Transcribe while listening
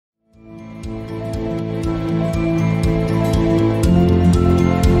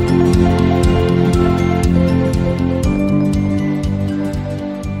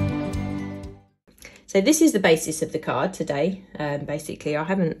So this is the basis of the card today. Basically, I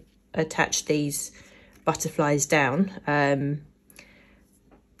haven't attached these butterflies down.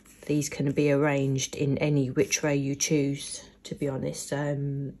 These can be arranged in any which way you choose, to be honest.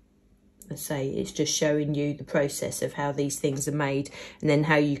 Let's say it's just showing you the process of how these things are made, and then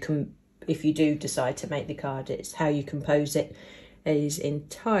how you can, if you do decide to make the card, it's how you compose it. It is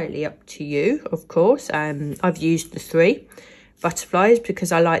entirely up to you, of course. I've used the 3 butterflies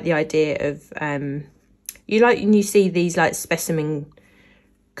because I like the idea of, you like when you see these like specimen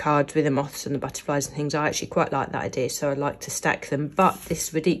cards with the moths and the butterflies and things. I actually quite like that idea, so I like to stack them. But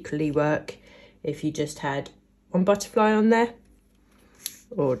this would equally work if you just had 1 butterfly on there,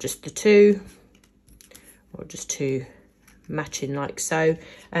 or just the 2, or just 2 matching like so.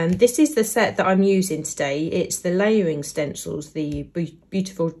 This is the set that I'm using today. It's the layering stencils, the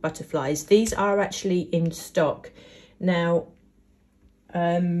beautiful butterflies. These are actually in stock now.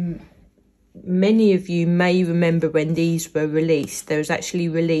 Many of you may remember when these were released. They was actually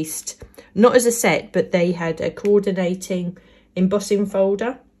released not as a set, but they had a coordinating embossing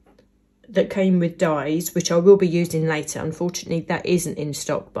folder that came with dies, which I will be using later. Unfortunately, that isn't in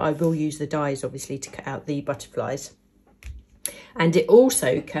stock, but I will use the dies obviously to cut out the butterflies. And it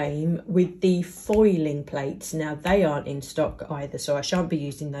also came with the foiling plates. Now they aren't in stock either, so I shan't be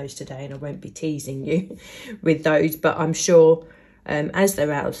using those today, and I won't be teasing you with those, but I'm sure as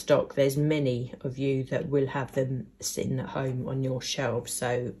they're out of stock, there's many of you that will have them sitting at home on your shelves.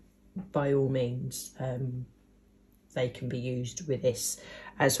 So by all means, they can be used with this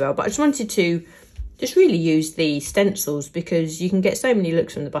as well. But I just wanted to just really use the stencils because you can get so many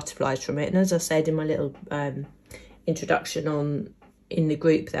looks from the butterflies from it. And as I said in my little introduction in the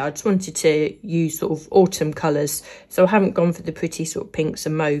group there, I just wanted to use sort of autumn colours. So I haven't gone for the pretty sort of pinks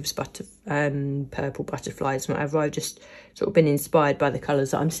and mauves, purple butterflies and whatever. I've just sort of been inspired by the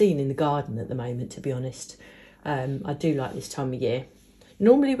colours that I'm seeing in the garden at the moment, to be honest. I do like this time of year.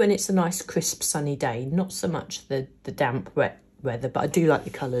 Normally when it's a nice crisp sunny day, not so much the damp wet weather, but I do like the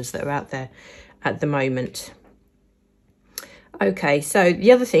colours that are out there at the moment. Okay, so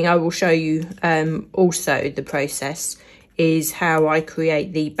the other thing I will show you also the process is how I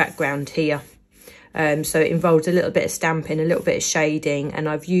create the background here. So it involves a little bit of stamping, a little bit of shading, and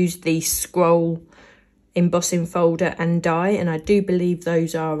I've used the Scroll Embossing Folder and Die, and I do believe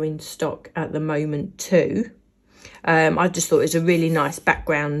those are in stock at the moment too. I just thought it was a really nice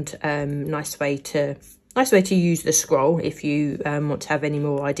background, nice way to use the scroll if you want to have any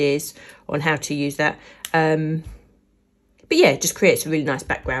more ideas on how to use that. But yeah, it just creates a really nice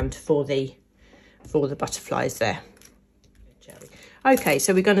background for the butterflies there. Okay,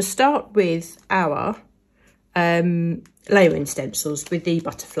 so we're going to start with our layering stencils with the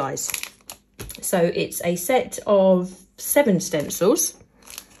butterflies. So it's a set of 7 stencils,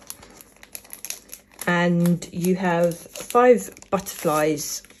 and you have 5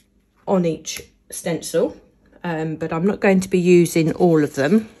 butterflies on each stencil, but I'm not going to be using all of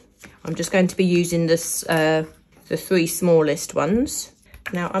them. I'm just going to be using this the 3 smallest ones.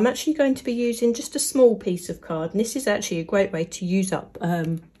 Now I'm actually going to be using just a small piece of card, and this is actually a great way to use up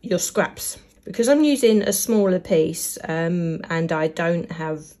your scraps, because I'm using a smaller piece and I don't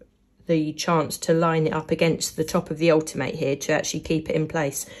have the chance to line it up against the top of the Ultimate here to actually keep it in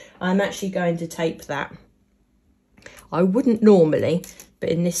place. I'm actually going to tape that. I wouldn't normally, but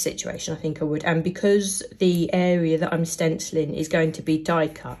in this situation I think I would, and because the area that I'm stenciling is going to be die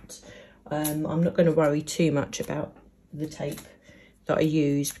cut, I'm not going to worry too much about the tape that I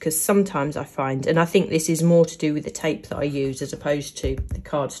use, because sometimes I find, and I think this is more to do with the tape that I use as opposed to the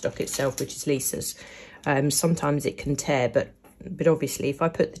cardstock itself, which is Lisa's. Sometimes it can tear, but obviously if I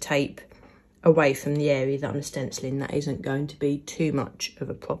put the tape away from the area that I'm stenciling, that isn't going to be too much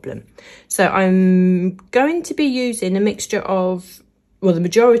of a problem. So I'm going to be using a mixture of, well, the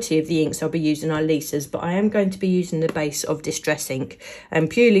majority of the inks I'll be using are Lisa's, but I am going to be using the base of Distress ink, and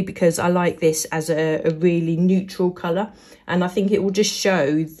purely because I like this as a really neutral colour, and I think it will just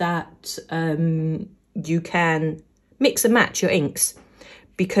show that you can mix and match your inks,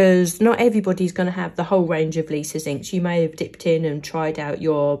 because not everybody's going to have the whole range of Lisa's inks. You may have dipped in and tried out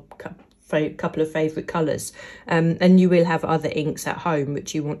your couple of favourite colours, and you will have other inks at home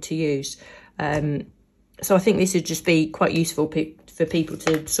which you want to use. So I think this would just be quite useful for people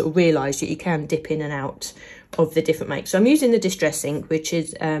to sort of realise that you can dip in and out of the different makes. So I'm using the Distress ink, which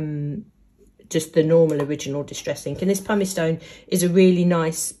is just the normal original Distress ink, and this Pumice Stone is a really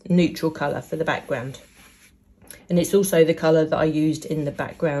nice neutral colour for the background, and it's also the colour that I used in the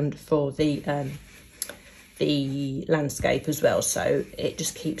background for the landscape as well, so it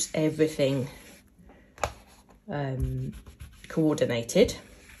just keeps everything coordinated.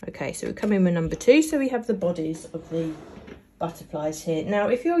 Okay, so we come in with number 2. So we have the bodies of the butterflies here. Now,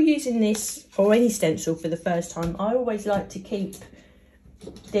 if you're using this or any stencil for the first time, I always like to keep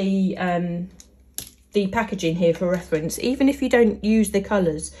the packaging here for reference. Even if you don't use the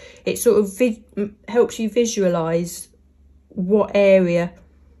colours, it sort of helps you visualise what area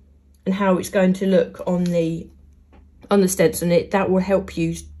and how it's going to look on the stencil, and that will help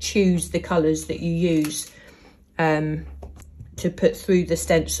you choose the colours that you use to put through the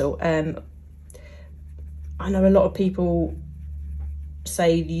stencil. I know a lot of people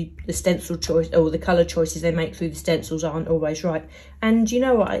say the stencil choice or the colour choices they make through the stencils aren't always right, and you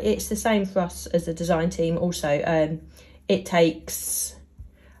know what, it's the same for us as a design team also. It takes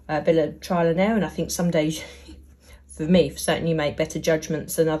a bit of trial and error, and I think some days for me certainly you make better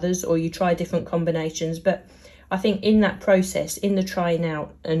judgments than others, or you try different combinations. But I think in that process, in the trying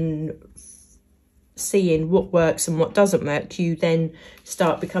out and seeing what works and what doesn't work, you then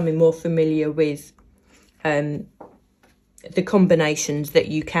start becoming more familiar with the combinations that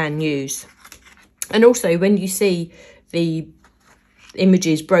you can use. And also when you see the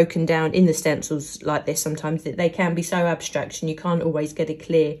images broken down in the stencils like this, sometimes they can be so abstract and you can't always get a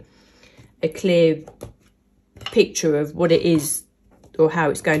clear picture of what it is or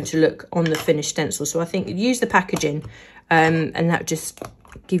how it's going to look on the finished stencil. So I think use the packaging and that just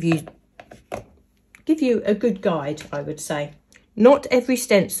give you a good guide, I would say. Not every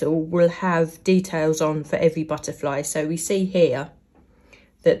stencil will have details on for every butterfly. So we see here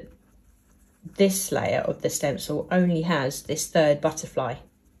that this layer of the stencil only has this third butterfly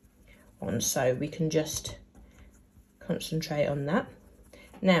on. So we can just concentrate on that.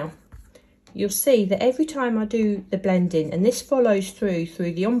 Now, you'll see that every time I do the blending, and this follows through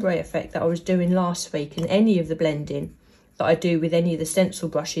the ombre effect that I was doing last week, and any of the blending that I do with any of the stencil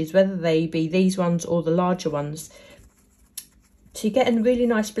brushes, whether they be these ones or the larger ones, to get a really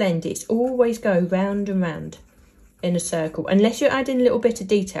nice blend, it's always go round and round in a circle, unless you're adding a little bit of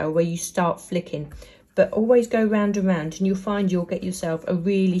detail where you start flicking, but always go round and round, and you'll find you'll get yourself a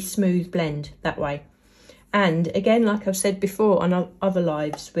really smooth blend that way. And again, like I've said before on other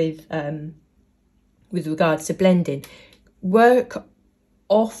lives with regards to blending, work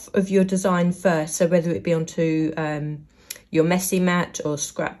off of your design first. So whether it be onto your messy mat or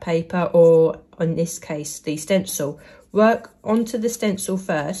scrap paper, or in this case the stencil, work onto the stencil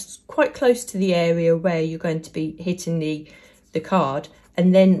first, quite close to the area where you're going to be hitting the card,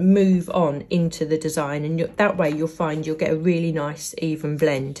 and then move on into the design, and that way you'll find you'll get a really nice even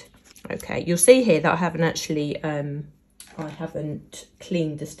blend. Okay, you'll see here that I haven't actually I haven't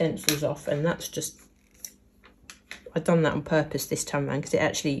cleaned the stencils off, and that's just, I've done that on purpose this time around because it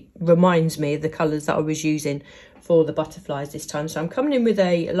actually reminds me of the colours that I was using for the butterflies this time. So I'm coming in with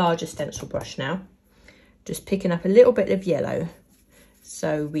a larger stencil brush now, just picking up a little bit of yellow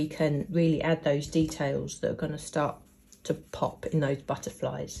so we can really add those details that are going to start to pop in those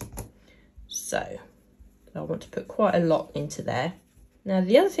butterflies. So I want to put quite a lot into there. Now,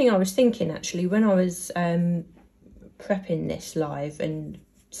 the other thing I was thinking actually when I was prepping this live and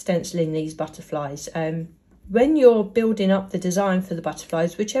stenciling these butterflies, when you're building up the design for the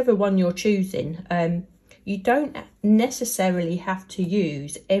butterflies, whichever one you're choosing, you don't necessarily have to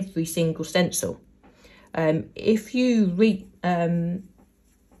use every single stencil. If you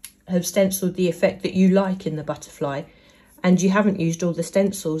have stenciled the effect that you like in the butterfly and you haven't used all the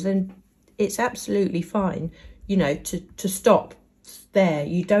stencils, then it's absolutely fine, you know, to stop there.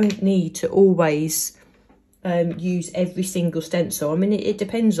 You don't need to always use every single stencil. I mean, it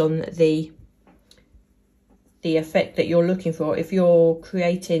depends on the effect that you're looking for. If you're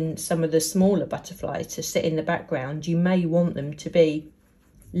creating some of the smaller butterflies to sit in the background, you may want them to be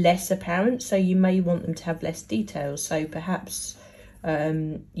less apparent, so you may want them to have less details. So perhaps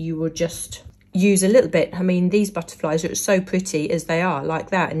you will just use a little bit. I mean, these butterflies are so pretty as they are like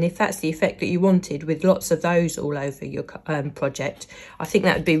that, and if that's the effect that you wanted with lots of those all over your project, I think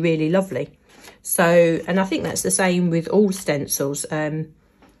that would be really lovely. So, and I think that's the same with all stencils.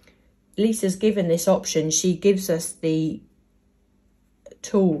 Lisa's given this option. She gives us the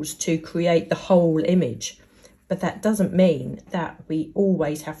tools to create the whole image, but that doesn't mean that we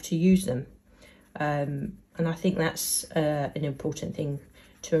always have to use them. And I think that's an important thing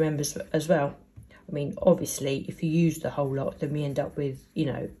to remember as well. I mean, obviously, if you use the whole lot, then we end up with, you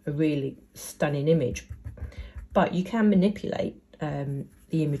know, a really stunning image. But you can manipulate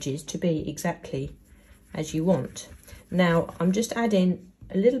the images to be exactly as you want. Now, I'm just adding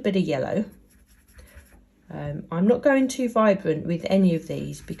a little bit of yellow. I'm not going too vibrant with any of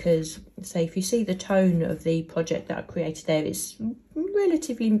these because, say, if you see the tone of the project that I created there, it's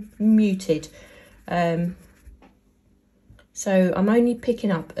relatively muted. So I'm only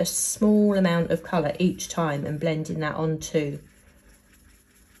picking up a small amount of colour each time and blending that onto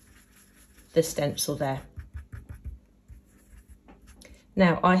the stencil there.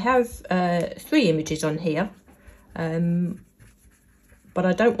 Now I have 3 images on here, but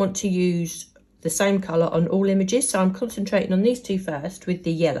I don't want to use the same colour on all images, so I'm concentrating on these 2 first with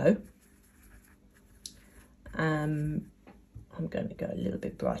the yellow. I'm going to go a little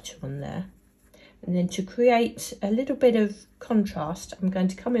bit brighter on there. And then to create a little bit of contrast, I'm going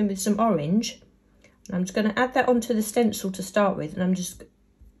to come in with some orange. I'm just going to add that onto the stencil to start with, and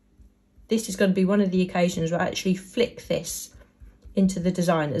this is going to be one of the occasions where I actually flick this into the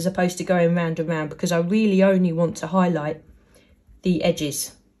design as opposed to going round and round, because I really only want to highlight the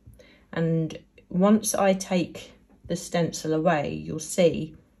edges. And once I take the stencil away, you'll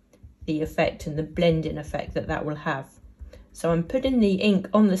see the effect and the blending effect that will have. So I'm putting the ink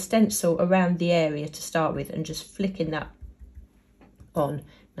on the stencil around the area to start with and just flicking that on.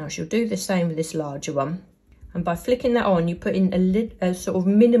 Now I shall do the same with this larger one. And by flicking that on, you put in a sort of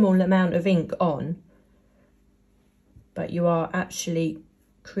minimal amount of ink on, but you are actually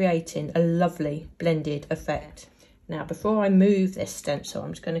creating a lovely blended effect. Now before I move this stencil,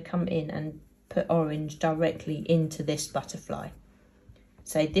 I'm just going to come in and put orange directly into this butterfly.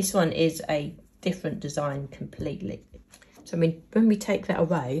 So this one is a different design completely. So I mean, when we take that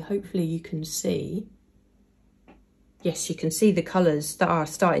away, hopefully you can see, yes, you can see the colours that are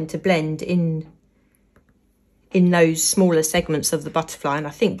starting to blend in those smaller segments of the butterfly. And I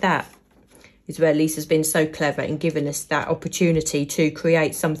think that is where Lisa's been so clever in giving us that opportunity to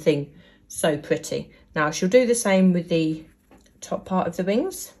create something so pretty. Now I shall do the same with the top part of the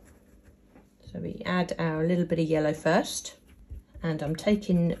wings. So we add our little bit of yellow first, and I'm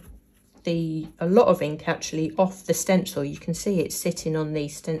taking a lot of ink actually off the stencil. You can see it sitting on the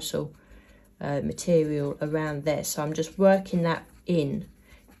stencil material around there. So I'm just working that in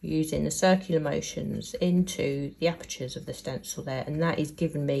using the circular motions into the apertures of the stencil there, and that is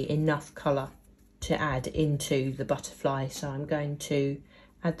giving me enough colour to add into the butterfly. So I'm going to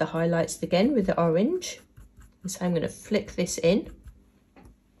add the highlights again with the orange, and so I'm going to flick this in,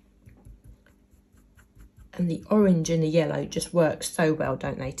 and the orange and the yellow just work so well,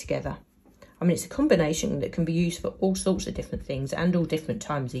 don't they, together? I mean, it's a combination that can be used for all sorts of different things and all different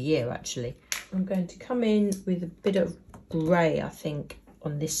times of year actually. I'm going to come in with a bit of grey, I think,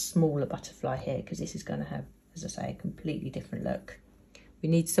 on this smaller butterfly here, because this is going to have, as I say, a completely different look. We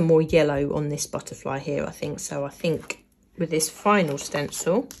need some more yellow on this butterfly here, I think. So I think with this final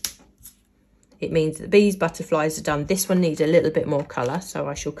stencil, it means that these butterflies are done. This one needs a little bit more colour, so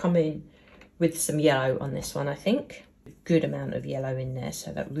I shall come in with some yellow on this one, I think. Good amount of yellow in there,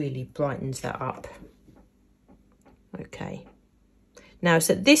 so that really brightens that up. Okay. Now,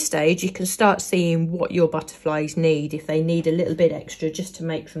 so at this stage, you can start seeing what your butterflies need, if they need a little bit extra just to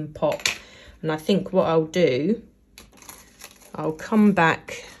make them pop. And I think what I'll do, I'll come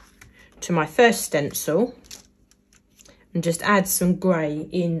back to my first stencil and just add some grey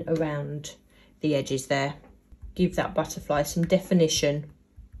in around the edges there. Give that butterfly some definition,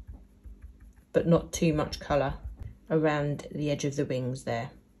 but not too much colour around the edge of the wings there.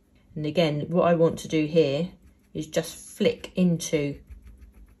 And again, what I want to do here is just flick into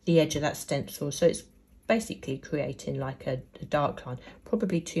the edge of that stencil, so it's basically creating like a dark line.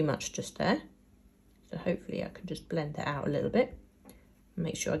 Probably too much just there, so hopefully I can just blend that out a little bit and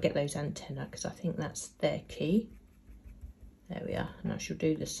make sure I get those antennae, because I think that's their key. There we are. And I shall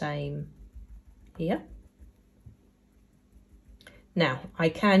do the same here. Now I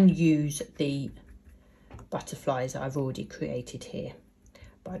can use the butterflies that I've already created here,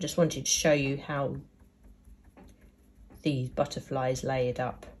 but I just wanted to show you how these butterflies layered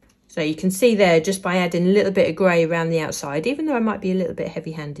up. So you can see there, just by adding a little bit of grey around the outside, even though I might be a little bit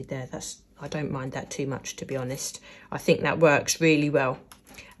heavy-handed there, I don't mind that too much, to be honest. I think that works really well.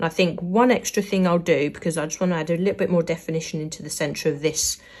 And I think one extra thing I'll do, because I just want to add a little bit more definition into the centre of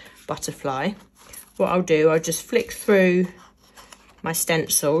this butterfly, what I'll do, I'll just flick through my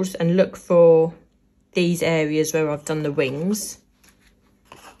stencils and look for these areas where I've done the wings.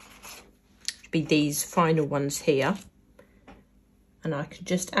 Be these final ones here. And I can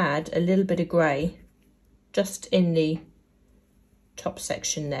just add a little bit of grey just in the top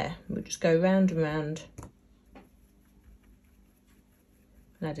section there. We'll just go round and round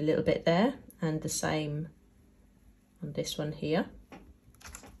and add a little bit there, and the same on this one here.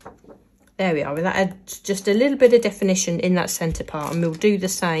 There we are. That adds just a little bit of definition in that centre part, and we'll do the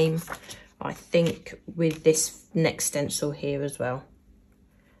same, I think, with this next stencil here as well,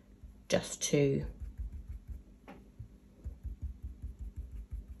 just to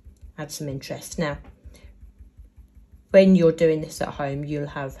add some interest. Now, when you're doing this at home, you'll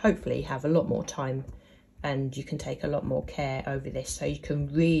hopefully have a lot more time, and you can take a lot more care over this, so you can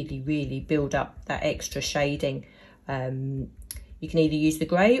really build up that extra shading. You can either use the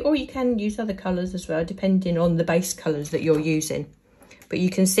grey or you can use other colours as well, depending on the base colours that you're using. But you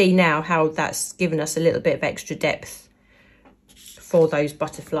can see now how that's given us a little bit of extra depth for those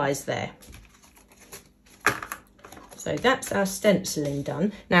butterflies there. So that's our stenciling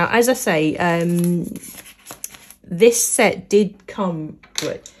done. Now, as I say, this set did come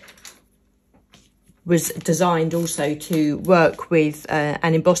with, was designed also to work with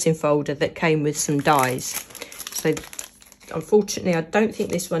an embossing folder that came with some dies. So unfortunately, I don't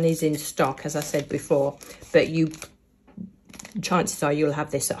think this one is in stock, as I said before, but chances are you'll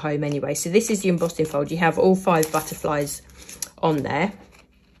have this at home anyway. So this is the embossing folder. You have all 5 butterflies on there.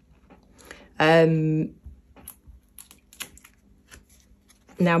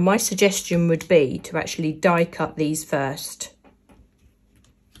 Now, my suggestion would be to actually die cut these first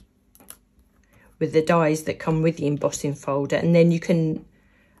with the dies that come with the embossing folder, and then you can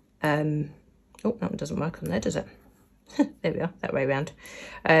oh, that one doesn't work on there, does it? There we are, that way around.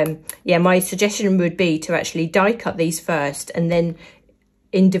 Yeah, my suggestion would be to actually die cut these first and then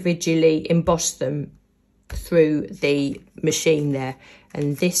individually emboss them through the machine there,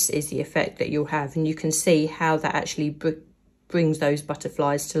 and this is the effect that you'll have, and you can see how that actually brings those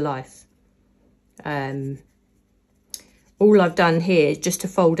butterflies to life. All I've done here is just to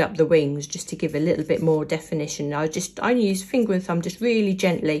fold up the wings, just to give a little bit more definition. I use finger and thumb, just really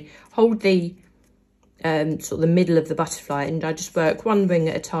gently hold the sort of the middle of the butterfly, and I just work one wing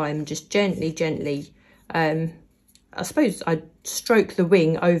at a time, just gently. I suppose I stroke the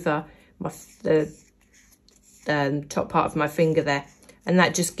wing over the top part of my finger there, and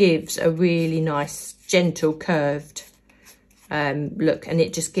that just gives a really nice gentle curved look, and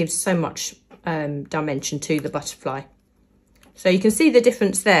it just gives so much dimension to the butterfly. So you can see the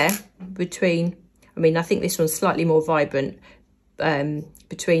difference there between, I mean, I think this one's slightly more vibrant,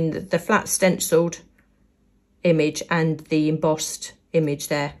 between the flat stenciled image and the embossed image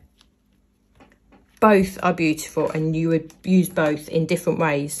there. Both are beautiful, and you would use both in different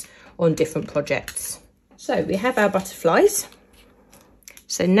ways on different projects. So we have our butterflies.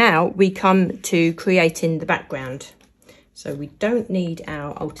 So now we come to creating the background. So we don't need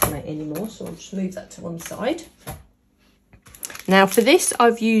our alternate anymore, so I'll just move that to one side. Now for this,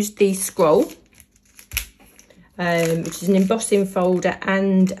 I've used the scroll, which is an embossing folder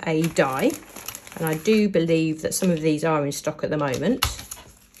and a die. And I do believe that some of these are in stock at the moment.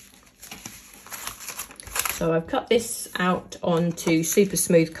 So I've cut this out onto super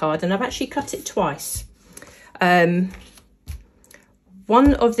smooth card, and I've actually cut it twice. One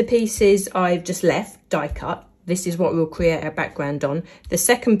of the pieces I've just left die cut. This is what we'll create our background on. The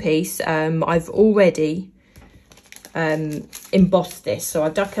second piece, I've already embossed this. So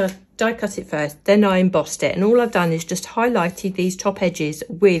I've die cut it first, then I embossed it, and all I've done is just highlighted these top edges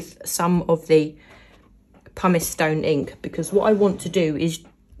with some of the pumice stone ink, because what I want to do is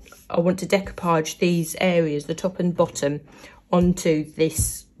I want to decoupage these areas, the top and bottom, onto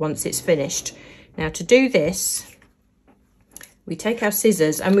this once it's finished. Now to do this, we take our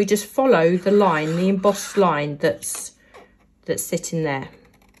scissors and we just follow the line, the embossed line that's sitting there.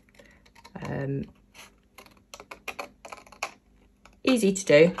 Easy to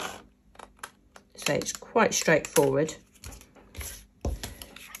do, so it's quite straightforward.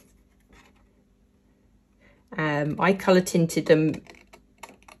 I colour tinted them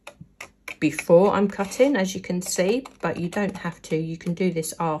before I'm cutting, as you can see, but you don't have to. You can do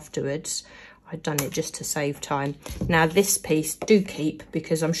this afterwards. I've done it just to save time. Now this piece do keep,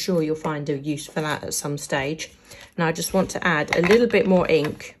 because I'm sure you'll find a use for that at some stage. Now I just want to add a little bit more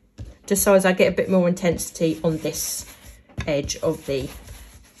ink, just so as I get a bit more intensity on this edge of the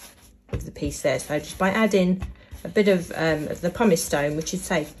piece there. So just by adding a bit of the pumice stone, which is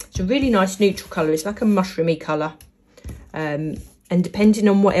it's a really nice neutral colour. It's like a mushroomy colour, and depending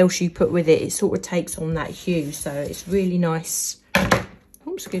on what else you put with it, it sort of takes on that hue. So it's really nice.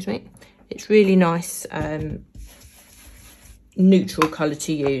 Oh, excuse me. It's really nice neutral colour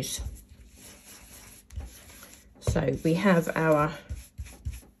to use. So we have our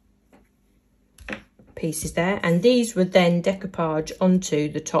pieces there, and these would then decoupage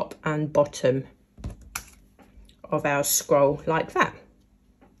onto the top and bottom of our scroll like that.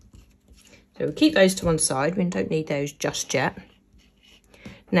 So we'll keep those to one side. We don't need those just yet.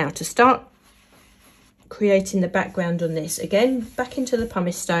 Now to start creating the background on this, again back into the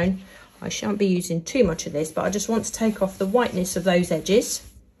pumice stone. I shan't be using too much of this, but I just want to take off the whiteness of those edges.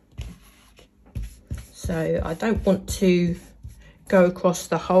 So I don't want to go across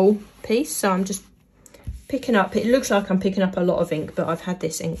the whole piece, so I'm just picking up, it looks like I'm picking up a lot of ink, but I've had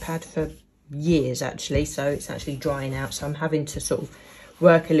this ink pad for years actually, so it's actually drying out, so I'm having to sort of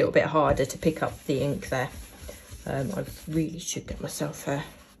work a little bit harder to pick up the ink there. I really should get myself a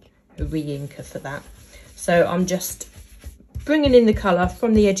re-inker for that. So I'm just bringing in the colour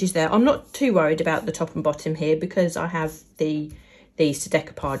from the edges there. I'm not too worried about the top and bottom here because I have these to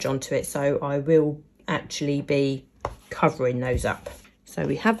decoupage onto it, so I will actually be covering those up. So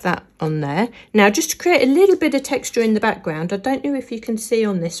we have that on there. Now, just to create a little bit of texture in the background, I don't know if you can see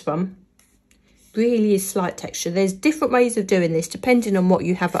on this one, really is slight texture. There's different ways of doing this depending on what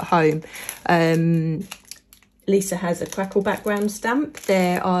you have at home. Lisa has a crackle background stamp.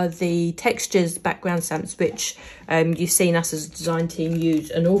 There are the textures background stamps, which you've seen us as a design team use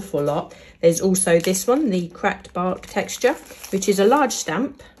an awful lot. There's also this one, the cracked bark texture, which is a large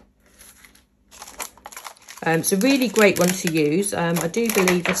stamp. It's a really great one to use. I do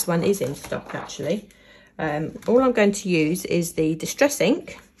believe this one is in stock actually. All I'm going to use is the Distress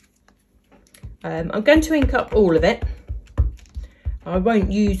ink. I'm going to ink up all of it. I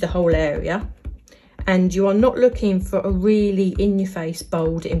won't use the whole area. And you are not looking for a really in-your-face,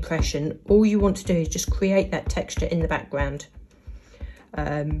 bold impression. All you want to do is just create that texture in the background. So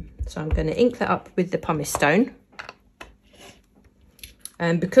I'm going to ink that up with the pumice stone.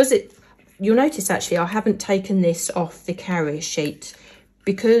 Because you'll notice actually I haven't taken this off the carrier sheet.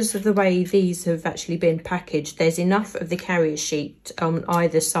 Because of the way these have actually been packaged, there's enough of the carrier sheet on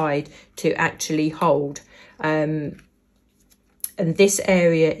either side to actually hold. And this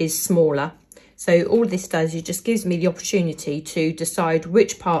area is smaller. So all this does is just gives me the opportunity to decide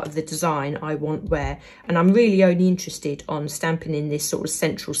which part of the design I want where. And I'm really only interested on stamping in this sort of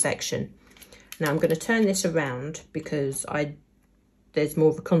central section. Now I'm going to turn this around because there's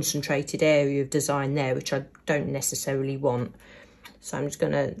more of a concentrated area of design there, which I don't necessarily want. So I'm just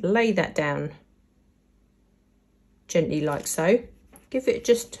going to lay that down gently like so. Give it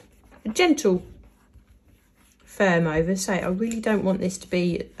just a gentle firm over. Say, I really don't want this to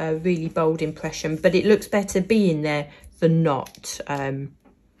be a really bold impression, but it looks better being there than not.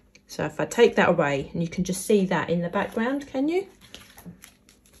 So if I take that away, and you can just see that in the background, can you?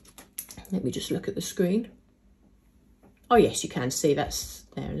 Let me just look at the screen. Oh yes, you can see that's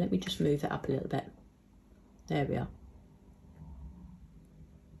there. Let me just move that up a little bit. There we are.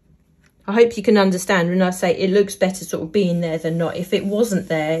 I hope you can understand when I say it looks better sort of being there than not. If it wasn't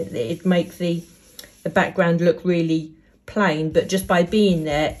there, it'd make the background look really plain, but just by being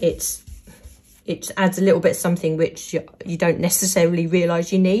there, it adds a little bit something which you don't necessarily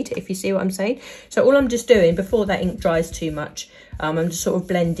realise you need, if you see what I'm saying. So all I'm just doing before that ink dries too much, I'm just sort of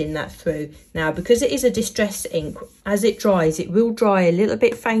blending that through. Now, because it is a distress ink, as it dries, it will dry a little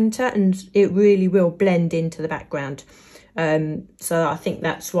bit fainter and it really will blend into the background. So I think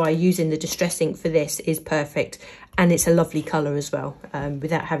that's why using the distress ink for this is perfect, and it's a lovely colour as well,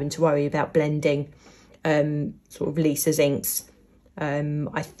 without having to worry about blending sort of Lisa's inks.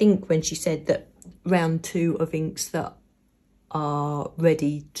 I think when she said that round 2 of inks that are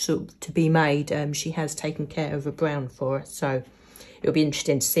ready to be made, she has taken care of a brown for us, so it'll be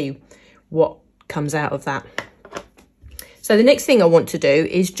interesting to see what comes out of that. So the next thing I want to do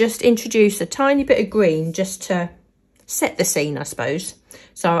is just introduce a tiny bit of green just to set the scene, I suppose.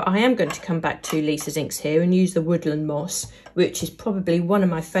 So I am going to come back to Lisa's inks here and use the Woodland Moss, which is probably one of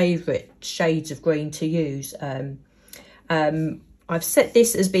my favourite shades of green to use. I've set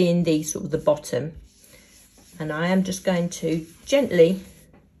this as being the sort of the bottom, and I am just going to gently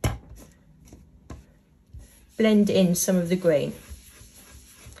blend in some of the green.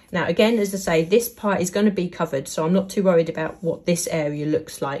 Now again, as I say, this part is going to be covered, so I'm not too worried about what this area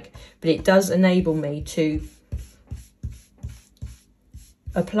looks like, but it does enable me to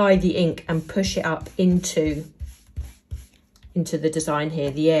apply the ink and push it up into the design here,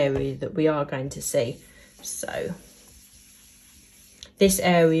 the area that we are going to see. So this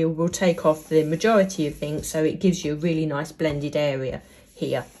area will take off the majority of ink, so it gives you a really nice blended area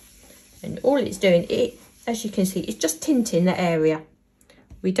here. And all it's doing, as you can see, it's just tinting that area.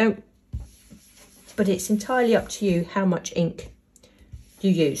 But it's entirely up to you how much ink you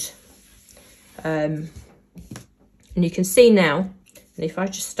use. And you can see now, and if I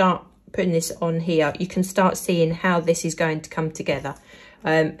just start putting this on here, you can start seeing how this is going to come together.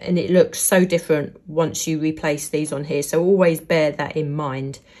 And it looks so different once you replace these on here. So always bear that in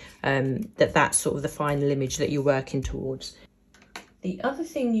mind, that that's sort of the final image that you're working towards. The other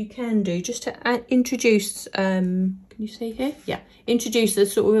thing you can do, just to introduce, can you see here? Yeah, introduce a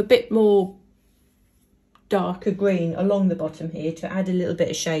sort of a bit more darker green along the bottom here to add a little bit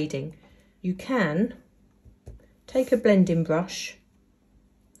of shading. You can take a blending brush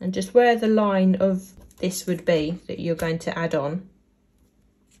and just where the line of this would be that you're going to add on,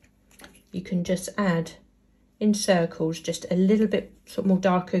 you can just add in circles just a little bit sort of more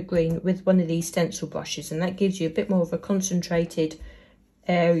darker green with one of these stencil brushes, and that gives you a bit more of a concentrated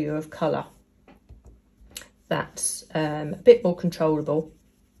area of colour that's a bit more controllable,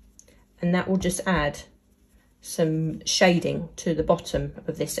 and that will just add some shading to the bottom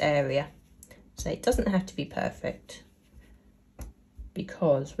of this area. So it doesn't have to be perfect,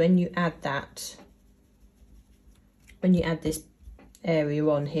 because when you add this area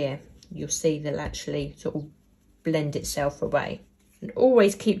on here, you'll see they'll actually sort of blend itself away. And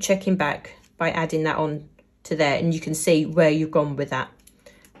always keep checking back by adding that on to there, and you can see where you've gone with that.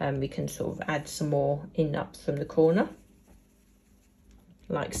 We can sort of add some more in up from the corner,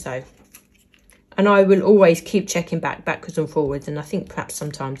 like so. And I will always keep checking backwards and forwards, and I think perhaps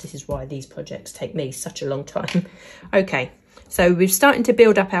sometimes this is why these projects take me such a long time. Okay, so we're starting to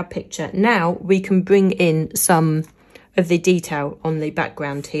build up our picture. Now we can bring in some of the detail on the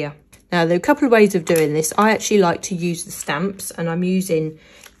background here. Now, there are a couple of ways of doing this. I actually like to use the stamps, and I'm using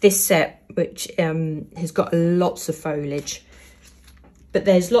this set, which has got lots of foliage. But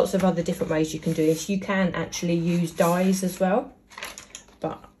there's lots of other different ways you can do this. You can actually use dies as well.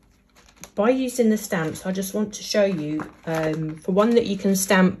 But by using the stamps, I just want to show you, for one, that you can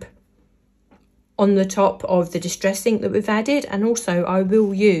stamp on the top of the distress ink that we've added. And also I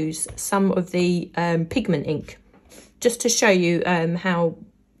will use some of the pigment ink, just to show you how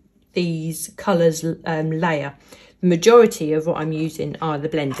these colours layer. The majority of what I'm using are the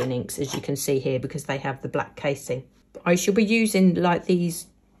blending inks, as you can see here, because they have the black casing. I shall be using like these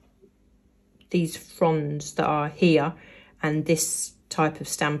fronds that are here, and this type of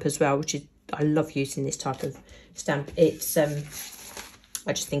stamp as well, which is, I love using this type of stamp. It's I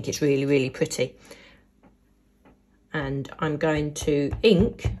just think it's really, really pretty. And I'm going to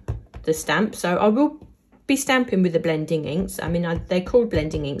ink the stamp, so I will be stamping with the blending inks. I mean, they're called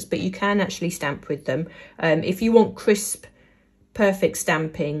blending inks, but you can actually stamp with them. If you want crisp, perfect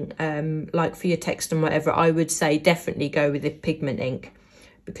stamping, like for your text and whatever, I would say definitely go with the pigment ink,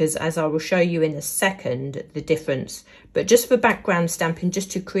 because as I will show you in a second, the difference. But just for background stamping,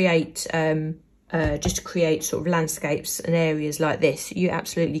 just to create sort of landscapes and areas like this, you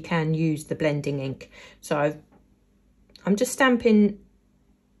absolutely can use the blending ink. So I'm just stamping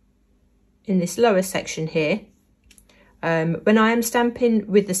in this lower section here. When I am stamping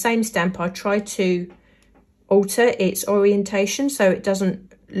with the same stamp, I try to alter its orientation so it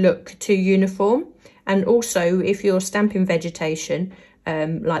doesn't look too uniform. And also, if you're stamping vegetation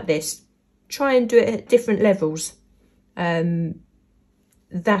like this, try and do it at different levels.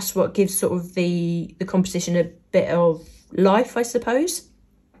 That's what gives sort of the composition a bit of life, I suppose.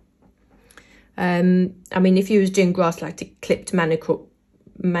 I mean, if you was doing grass, like a clipped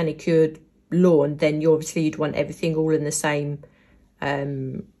manicured lawn, then you'd want everything all in the same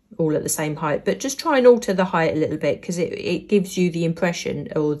all at the same height. But just try and alter the height a little bit, because it gives you the impression,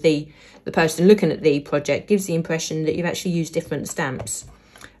 or the person looking at the project gives the impression that you've actually used different stamps.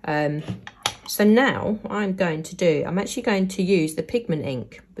 So now I'm actually going to use the pigment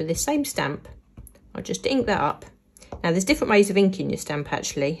ink with the same stamp. I'll just ink that up. Now there's different ways of inking your stamp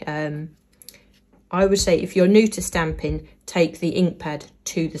actually. I would say if you're new to stamping, take the ink pad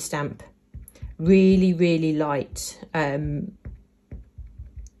to the stamp. Really, really light.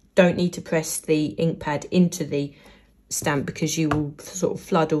 Don't need to press the ink pad into the stamp, because you will sort of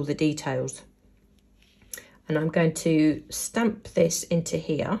flood all the details. And I'm going to stamp this into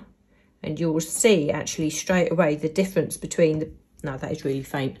here, and you will see actually straight away the difference between no, that is really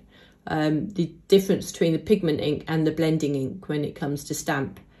faint. The difference between the pigment ink and the blending ink when it comes to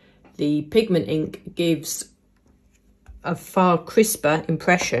stamp. The pigment ink gives a far crisper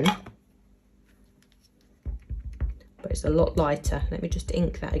impression, but it's a lot lighter. Let me just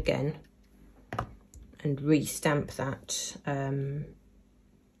ink that again and re-stamp that.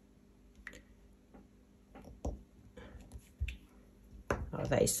 Oh,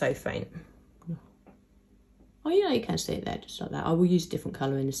 that is so faint. Oh yeah, you can see it there, just like that. I will use a different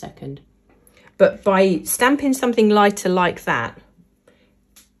colour in a second. But by stamping something lighter like that,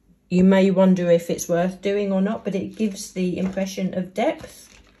 you may wonder if it's worth doing or not, but it gives the impression of depth.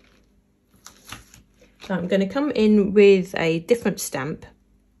 So I'm going to come in with a different stamp,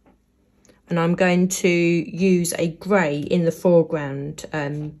 and I'm going to use a grey in the foreground,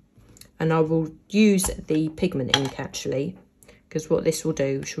 and I will use the pigment ink actually, because what this will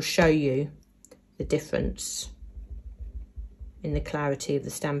do, she'll show you the difference in the clarity of the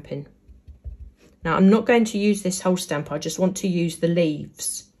stamping. Now I'm not going to use this whole stamp, I just want to use the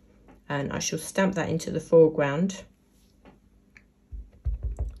leaves, and I shall stamp that into the foreground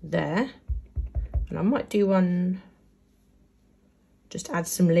there. And I might do one, just add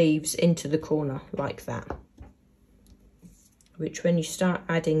some leaves into the corner like that. Which when you start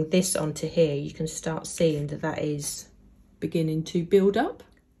adding this onto here, you can start seeing that that is beginning to build up.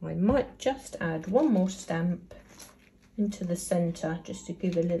 I might just add one more stamp into the centre just to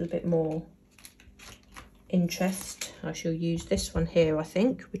give a little bit more interest. I shall use this one here, I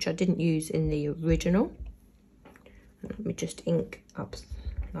think, which I didn't use in the original. Let me just ink up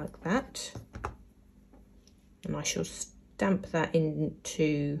like that. And I shall stamp that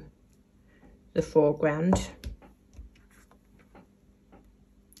into the foreground.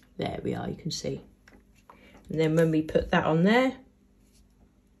 There we are, you can see. And then when we put that on there,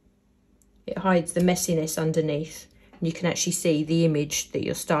 it hides the messiness underneath. And you can actually see the image that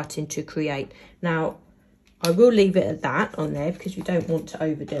you're starting to create. Now, I will leave it at that on there because we don't want to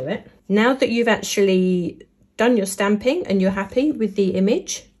overdo it. Now that you've actually done your stamping and you're happy with the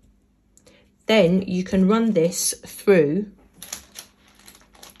image, then you can run this through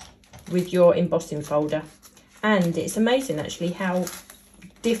with your embossing folder. And it's amazing actually how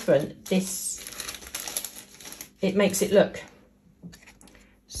different it makes it look.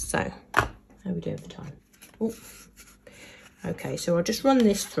 So, how are we doing for time? Oh. Okay, so I'll just run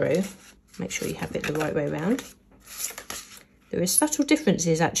this through. Make sure you have it the right way around. There is subtle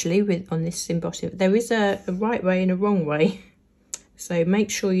differences actually on this embossing. There is a right way and a wrong way. So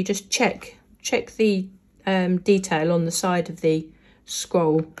make sure you just check the detail on the side of the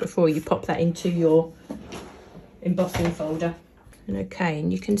scroll before you pop that into your embossing folder. And okay,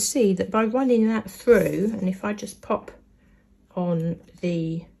 and you can see that by running that through, and if I just pop on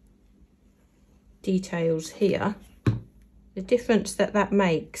the details here, the difference that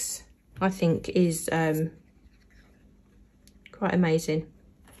makes, I think, is quite amazing.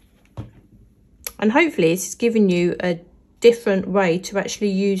 And hopefully it's given you a different way to actually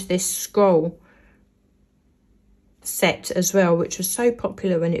use this scroll set as well, which was so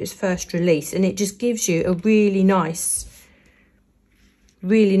popular when it was first released, and it just gives you a really nice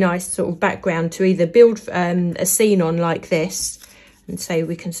sort of background to either build a scene on like this, and say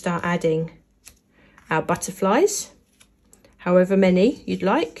we can start adding our butterflies, however many you'd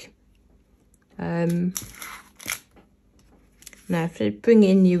like. Now if I bring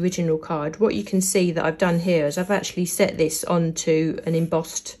in the original card, what you can see that I've done here is I've actually set this onto an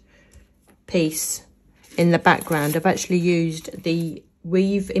embossed piece in the background. I've actually used the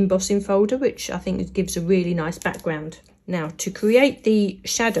Weave embossing folder, which I think gives a really nice background. Now to create the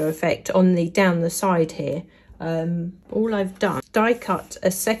shadow effect on down the side here, all I've done, die cut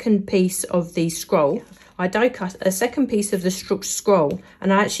a second piece of the scroll. I die cut a second piece of the scroll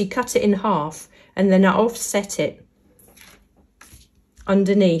and I actually cut it in half, and then I offset it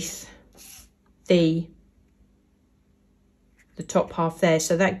underneath the top half there.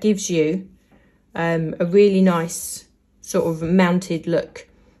 So that gives you a really nice sort of mounted look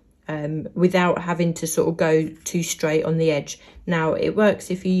without having to sort of go too straight on the edge. Now it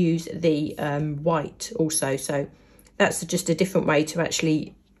works if you use the white also, so that's just a different way to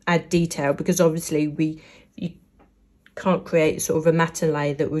actually add detail, because obviously you can't create sort of a matte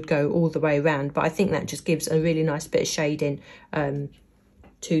layer that would go all the way around, but I think that just gives a really nice bit of shading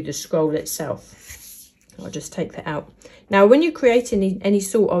to the scroll itself. I'll just take that out. Now when you're creating any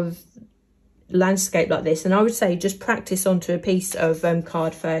sort of landscape like this, and I would say just practice onto a piece of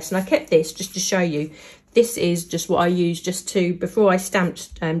card first, and I kept this just to show you. This is just what I used just to, before I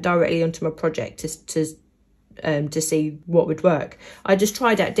stamped directly onto my project, to see what would work. I just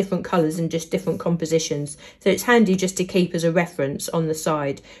tried out different colours and just different compositions, so it's handy just to keep as a reference on the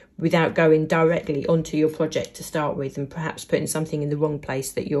side without going directly onto your project to start with and perhaps putting something in the wrong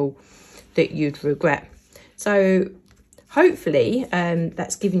place that you'd regret. So hopefully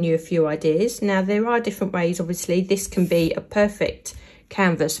that's given you a few ideas. Now there are different ways, obviously. This can be a perfect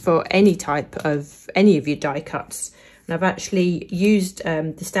canvas for any of your die cuts, and I've actually used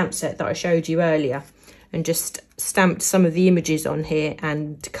the stamp set that I showed you earlier and just stamped some of the images on here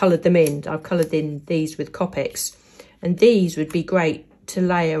and coloured them in. I've coloured in these with Copics, and these would be great to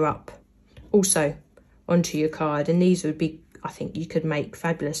layer up also onto your card, and these would be, I think you could make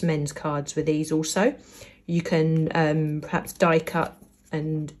fabulous men's cards with these also. You can perhaps die cut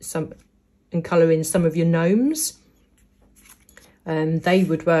and colour in some of your gnomes. They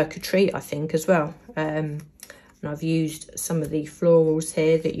would work a treat, I think, as well. And I've used some of the florals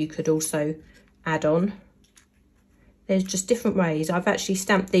here that you could also add on. There's just different ways. I've actually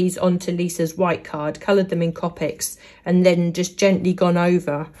stamped these onto Lisa's white card, coloured them in Copics, and then just gently gone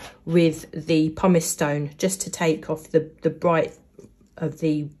over with the pumice stone just to take off the bright of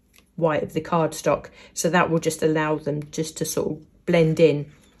the white of the cardstock. So that will just allow them just to sort of blend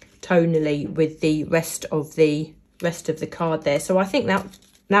in tonally with the rest of the card there. So I think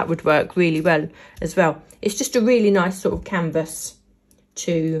that would work really well as well. It's just a really nice sort of canvas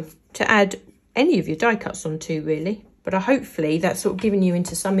to add any of your die cuts onto, really. But hopefully that's sort of given you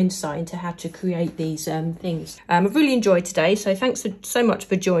into some insight into how to create these things. I've really enjoyed today, so thanks so much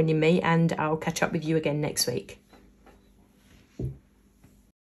for joining me, and I'll catch up with you again next week.